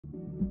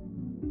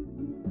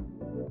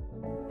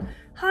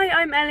Hi,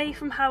 I'm Ellie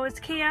from Howard's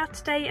Kia.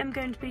 Today I'm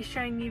going to be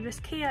showing you this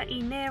Kia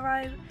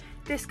e-Niro.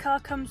 This car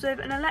comes with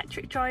an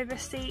electric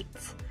driver's seat,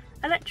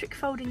 electric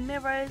folding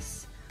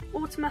mirrors,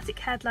 automatic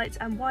headlights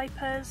and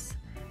wipers,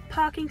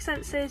 parking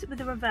sensors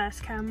with a reverse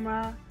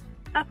camera,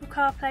 Apple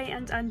CarPlay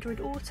and Android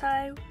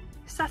Auto,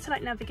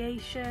 satellite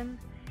navigation,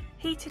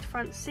 heated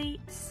front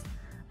seats,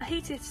 a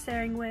heated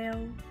steering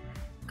wheel,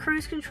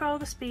 cruise control,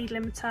 the speed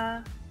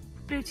limiter,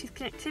 Bluetooth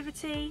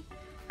connectivity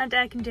and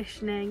air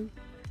conditioning.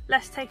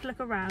 Let's take a look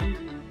around.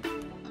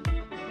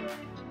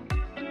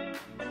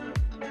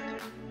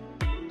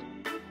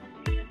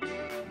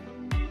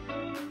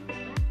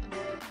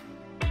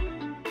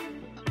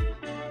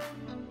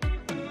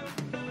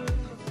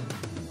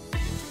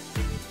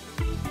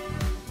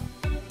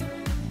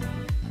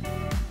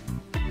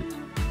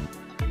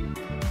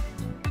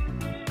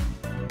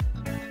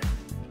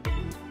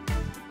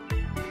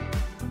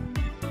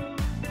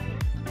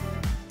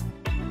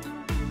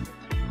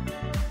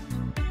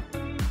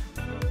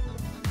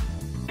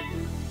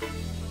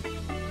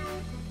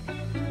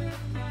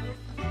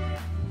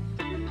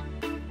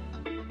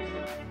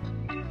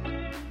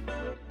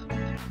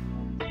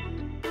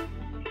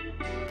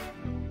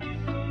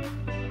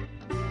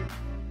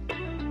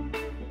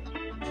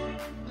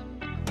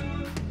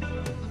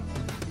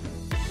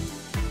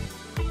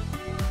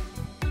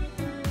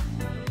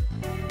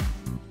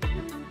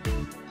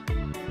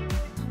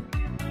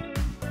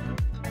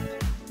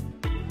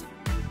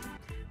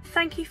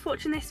 Thank you for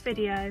watching this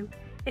video.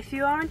 If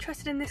you are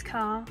interested in this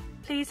car,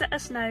 please let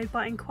us know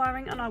by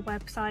inquiring on our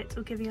website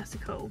or giving us a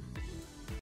call.